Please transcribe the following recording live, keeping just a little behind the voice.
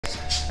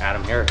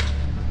Adam here.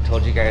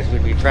 Told you guys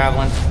we'd be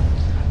traveling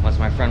once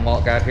my friend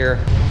Walt got here.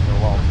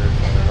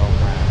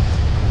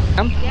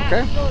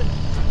 Okay.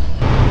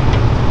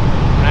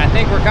 And I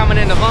think we're coming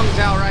into Vung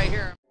Tau right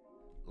here.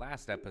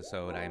 Last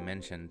episode I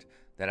mentioned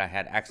that I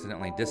had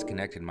accidentally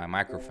disconnected my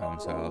microphone,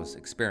 so I was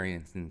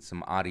experiencing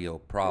some audio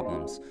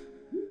problems.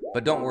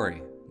 But don't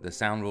worry, the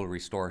sound will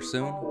restore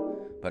soon.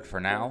 But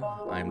for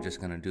now, I'm just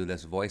gonna do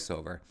this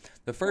voiceover.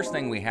 The first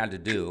thing we had to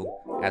do,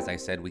 as I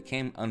said, we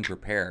came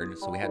unprepared,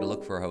 so we had to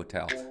look for a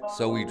hotel.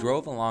 So we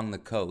drove along the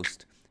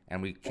coast, and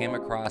we came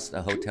across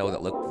a hotel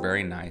that looked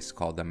very nice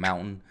called the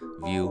Mountain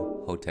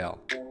View Hotel.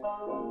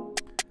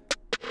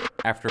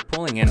 After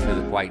pulling into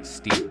the quite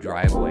steep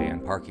driveway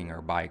and parking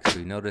our bikes,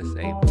 we noticed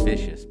a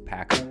vicious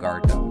pack of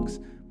guard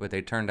dogs, but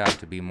they turned out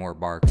to be more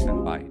bark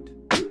than bite.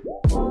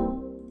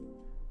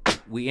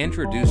 We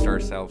introduced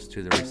ourselves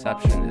to the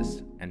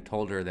receptionist and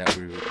told her that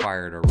we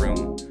required a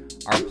room.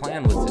 Our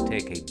plan was to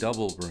take a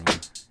double room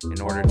in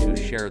order to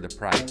share the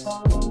price.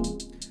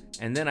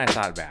 And then I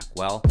thought back,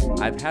 well,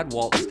 I've had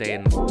Walt stay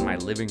in my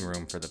living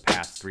room for the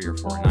past 3 or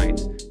 4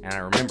 nights, and I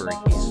remember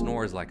he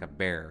snores like a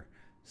bear.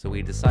 So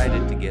we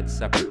decided to get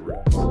separate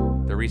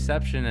rooms. The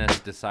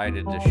receptionist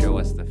decided to show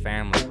us the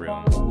family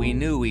room. We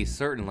knew we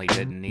certainly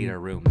didn't need a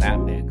room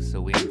that big,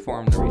 so we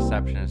informed the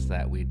receptionist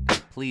that we'd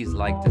please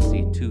like to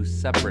see 2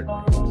 separate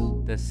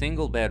rooms. The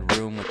single bed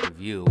room with the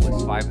view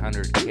was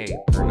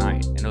 $500K per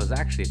night, and it was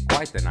actually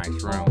quite the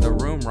nice room. The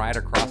room right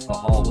across the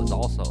hall was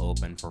also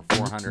open for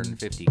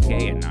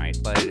 $450K a night,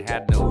 but it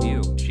had no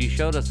view. She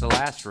showed us the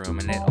last room,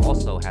 and it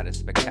also had a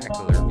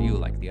spectacular view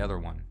like the other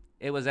one.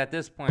 It was at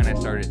this point I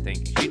started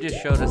thinking. She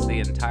just showed us the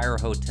entire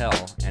hotel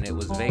and it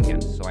was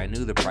vacant, so I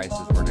knew the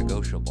prices were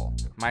negotiable.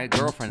 My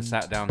girlfriend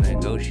sat down to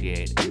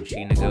negotiate, and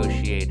she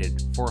negotiated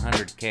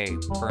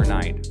 $400K per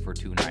night for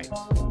 2 nights.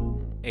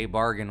 A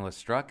bargain was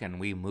struck and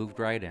we moved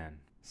right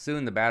in.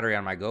 Soon the battery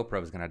on my GoPro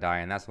was gonna die,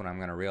 and that's when I'm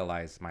gonna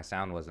realize my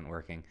sound wasn't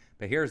working.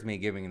 But here's me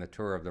giving the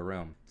tour of the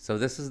room. So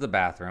this is the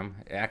bathroom.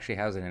 It actually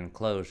has an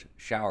enclosed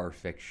shower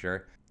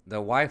fixture. The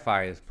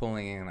Wi-Fi is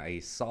pulling in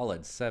a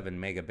solid 7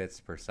 megabits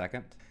per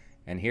second.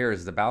 And here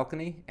is the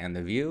balcony and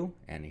the view,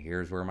 and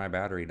here's where my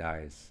battery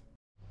dies.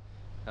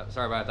 Oh,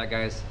 sorry about that,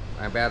 guys.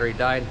 My battery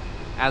died.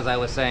 As I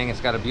was saying,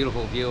 it's got a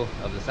beautiful view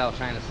of the South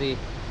China Sea.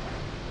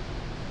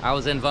 I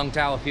was in Vung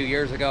Tau a few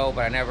years ago,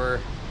 but I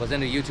never was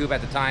into YouTube at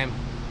the time,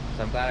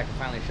 so I'm glad I can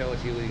finally show it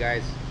to you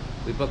guys.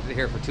 We booked it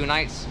here for 2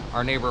 nights.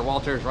 Our neighbor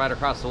Walter's right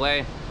across the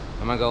way.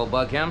 I'm gonna go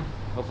bug him.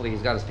 Hopefully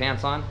he's got his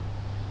pants on,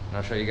 and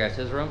I'll show you guys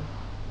his room.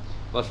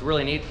 What's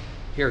really neat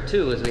here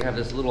too is we have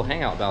this little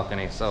hangout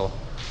balcony, so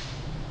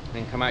we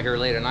can come out here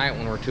late at night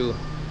when we're too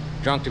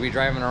drunk to be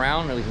driving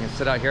around, and we can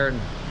sit out here and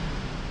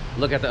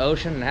look at the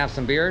ocean and have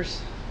some beers,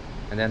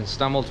 and then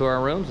stumble to our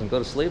rooms and go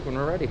to sleep when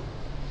we're ready.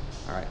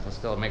 All right, let's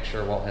go make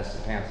sure Walt has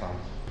his pants on.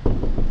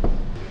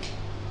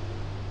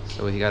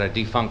 So we got a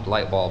defunct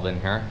light bulb in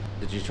here.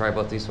 Did you try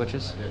both these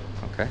switches? I did.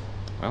 Okay,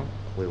 well,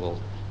 we will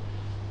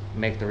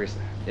make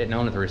it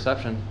known at the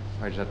reception.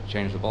 I just have to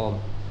change the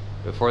bulb.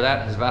 Before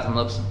that, his bathroom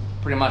looks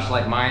pretty much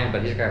like mine,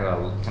 but he's got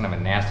a kind of a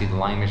nasty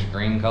limeish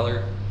green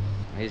color.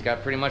 He's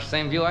got pretty much the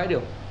same view I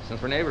do,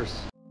 since we're neighbors.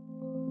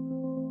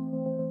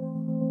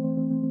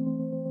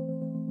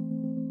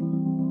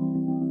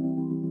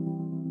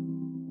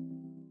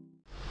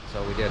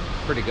 So we did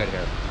pretty good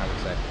here, I would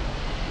say.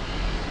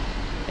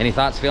 Any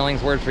thoughts,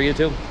 feelings, words for you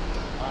two?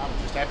 I'm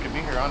just happy to be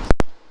here, honestly.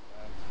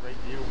 Great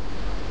view.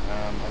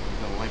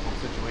 The light bulb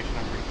situation,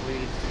 I'm pretty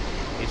pleased.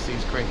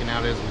 AC's cranking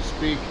out as we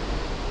speak.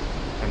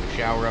 Time to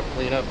shower up,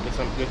 clean up, get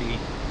something good to eat.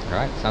 All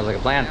right, sounds like a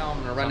plan. Now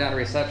I'm gonna run down to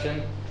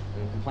reception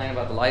and complain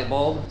about the light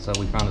bulb. So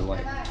we found his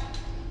light.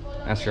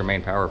 That's your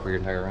main power for your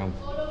entire room.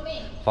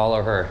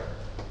 Follow her.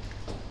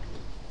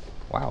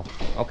 Wow,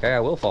 okay, I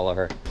will follow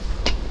her.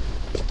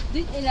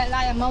 This is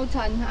like a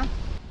mountain, huh?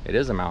 It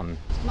is a mountain.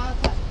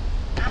 Mountain.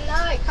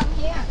 Anna, come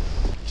here.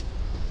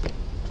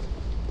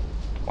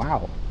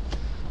 Wow.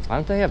 Why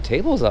don't they have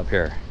tables up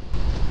here?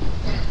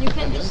 You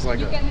can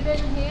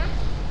drink here.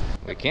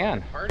 We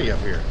can. Party up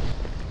here.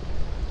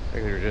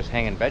 They're just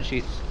hanging bed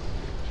sheets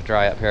to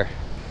dry up here.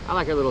 I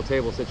like our little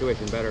table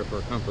situation better for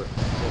comfort.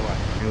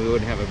 And we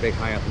wouldn't have a big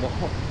high up wall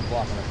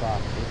blocking us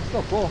off. It's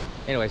still cool.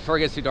 Anyways, before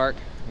it gets too dark,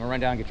 I'm gonna run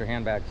down and get your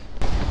handbags.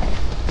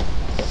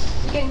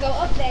 You can go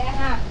up there,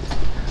 huh?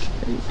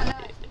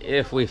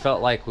 If we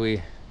felt like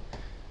we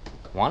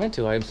wanted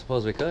to, I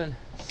suppose we could.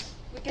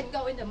 We can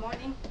go in the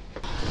morning.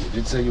 You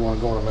did say you want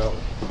to go on a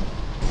mountain.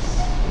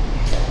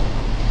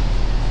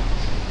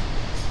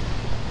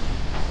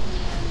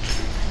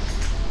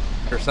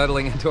 We're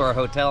settling into our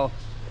hotel.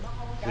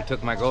 We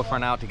took my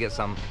girlfriend out to get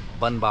some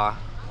bun ba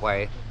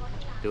huai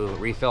to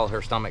refill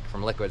her stomach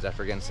from liquids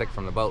after getting sick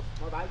from the boat.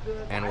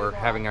 And we're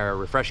having a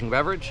refreshing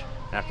beverage.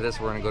 And after this,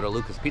 we're gonna go to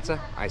Lucas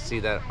Pizza. I see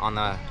that on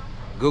the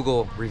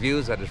Google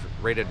reviews that is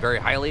rated very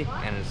highly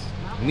and is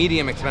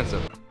medium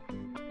expensive.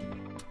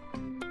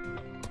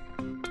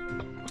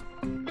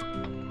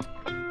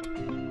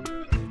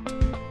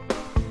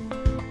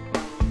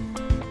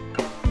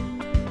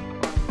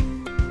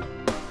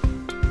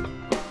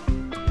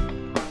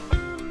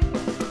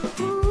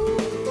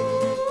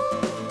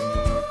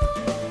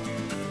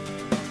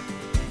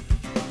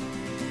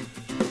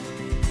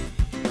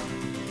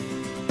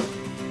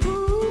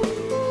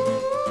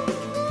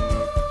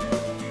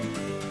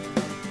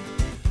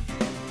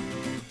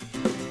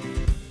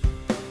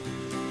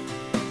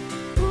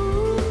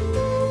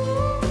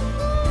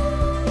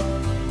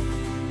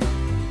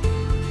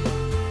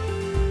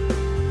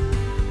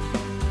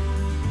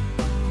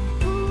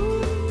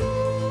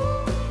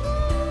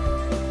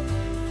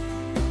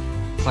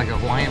 It's like a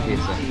Hawaiian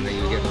pizza that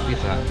you get from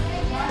Pizza Hut.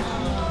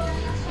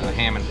 The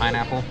ham and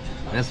pineapple.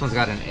 And this one's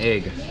got an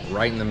egg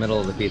right in the middle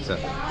of the pizza.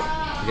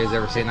 You guys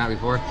ever seen that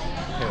before?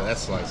 Yeah,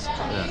 that's slice.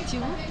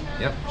 Yeah.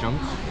 Yep,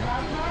 chunks. Yep.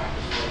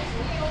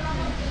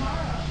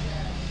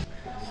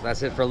 So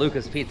that's it for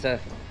Luca's Pizza.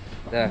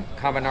 The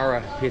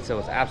carbonara pizza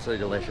was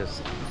absolutely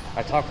delicious.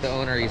 I talked to the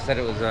owner. He said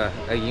it was a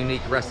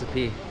unique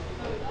recipe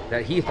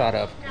that he thought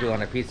of to do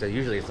on a pizza.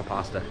 Usually it's a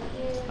pasta.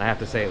 I have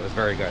to say it was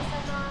very good.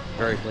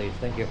 Very pleased.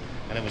 Thank you.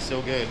 And it was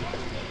so good,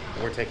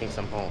 we're taking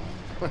some home.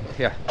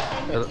 Yeah.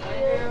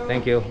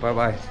 Thank you.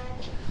 Bye-bye.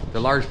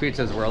 The large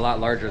pizzas were a lot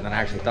larger than I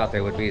actually thought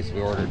they would be, so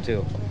we ordered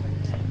 2.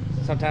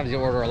 Sometimes you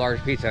order a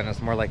large pizza and it's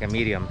more like a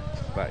medium,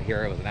 but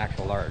here it was an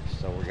actual large.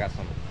 So we got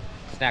some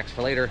snacks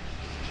for later.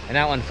 And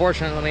now,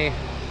 unfortunately,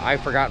 I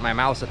forgot my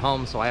mouse at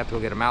home, so I have to go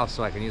get a mouse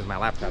so I can use my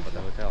laptop at the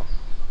hotel.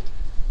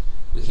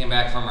 We came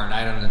back from our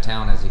night out in the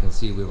town. As you can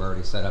see, we've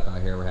already set up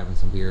out here. We're having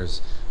some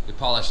beers. We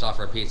polished off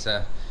our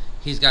pizza.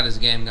 He's got his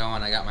game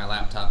going. I got my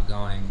laptop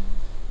going,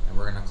 and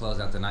we're gonna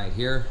close out the night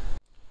here.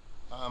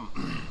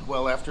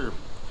 Well, after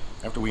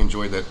we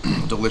enjoyed that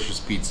delicious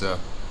pizza,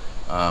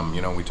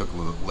 you know, we took a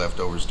little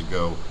leftovers to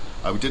go.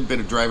 We did a bit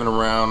of driving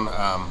around,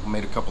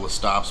 made a couple of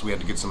stops. We had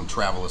to get some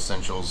travel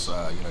essentials.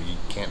 You know, you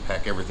can't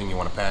pack everything you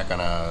want to pack on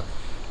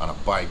a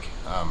bike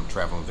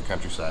traveling the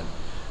countryside.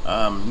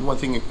 One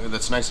thing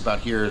that's nice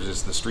about here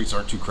is the streets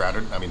aren't too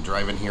crowded. I mean,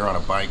 driving here on a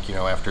bike, you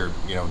know, after,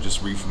 you know,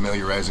 just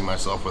refamiliarizing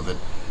myself with it,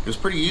 it was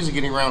pretty easy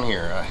getting around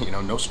here. You know,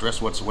 no stress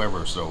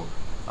whatsoever. So,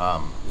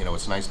 you know,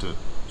 it's nice to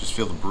just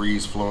feel the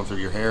breeze flowing through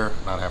your hair,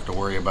 not have to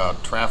worry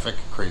about traffic,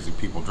 crazy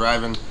people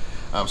driving.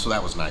 So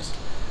that was nice.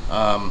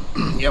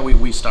 Yeah,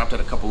 we stopped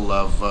at a couple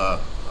of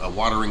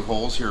watering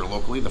holes here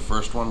locally. The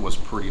first one was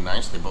pretty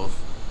nice. They both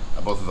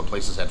of the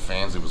places had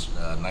fans. It was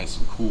nice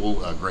and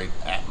cool, great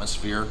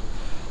atmosphere.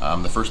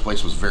 The first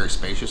place was very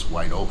spacious,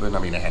 wide open. I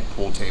mean, it had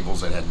pool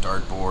tables, it had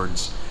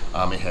dartboards,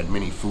 it had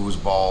mini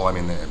foosball. I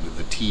mean,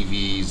 the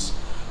TVs,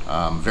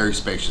 very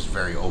spacious,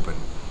 very open.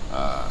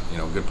 You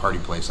know, good party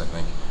place, I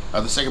think.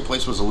 The second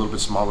place was a little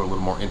bit smaller, a little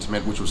more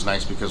intimate, which was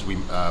nice because we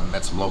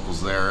met some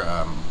locals there.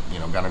 You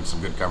know, got into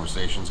some good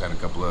conversations, had a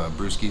couple of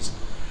brewskis.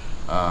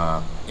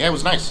 Yeah, it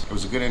was nice. It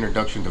was a good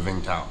introduction to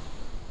Vung Tau.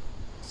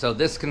 So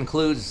this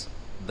concludes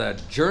the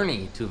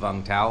journey to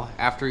Vung Tau.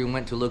 After we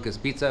went to Luca's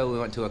Pizza, we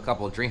went to a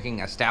couple of drinking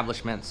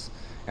establishments.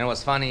 And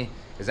what's funny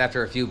is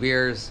after a few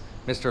beers,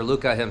 Mr.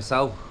 Luca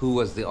himself, who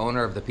was the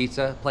owner of the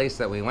pizza place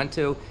that we went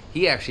to,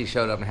 he actually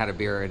showed up and had a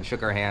beer and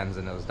shook our hands,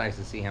 and it was nice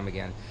to see him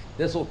again.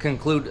 This will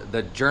conclude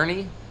the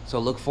journey, so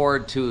look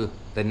forward to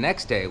the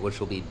next day, which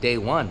will be day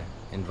 1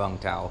 in Vung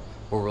Tau,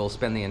 where we'll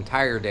spend the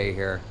entire day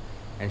here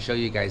and show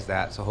you guys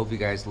that. So hope you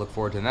guys look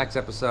forward to the next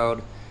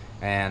episode.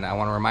 And I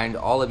want to remind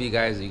all of you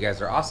guys that you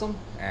guys are awesome,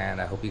 and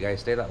I hope you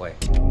guys stay that way.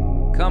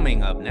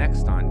 Coming up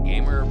next on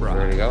Gamer Abroad.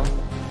 Ready to go?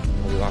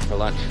 What do you want for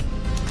lunch?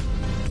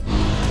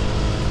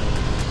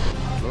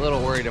 I'm a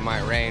little worried it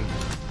might rain.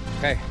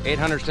 Okay,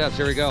 800 steps,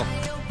 here we go.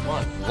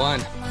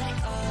 One.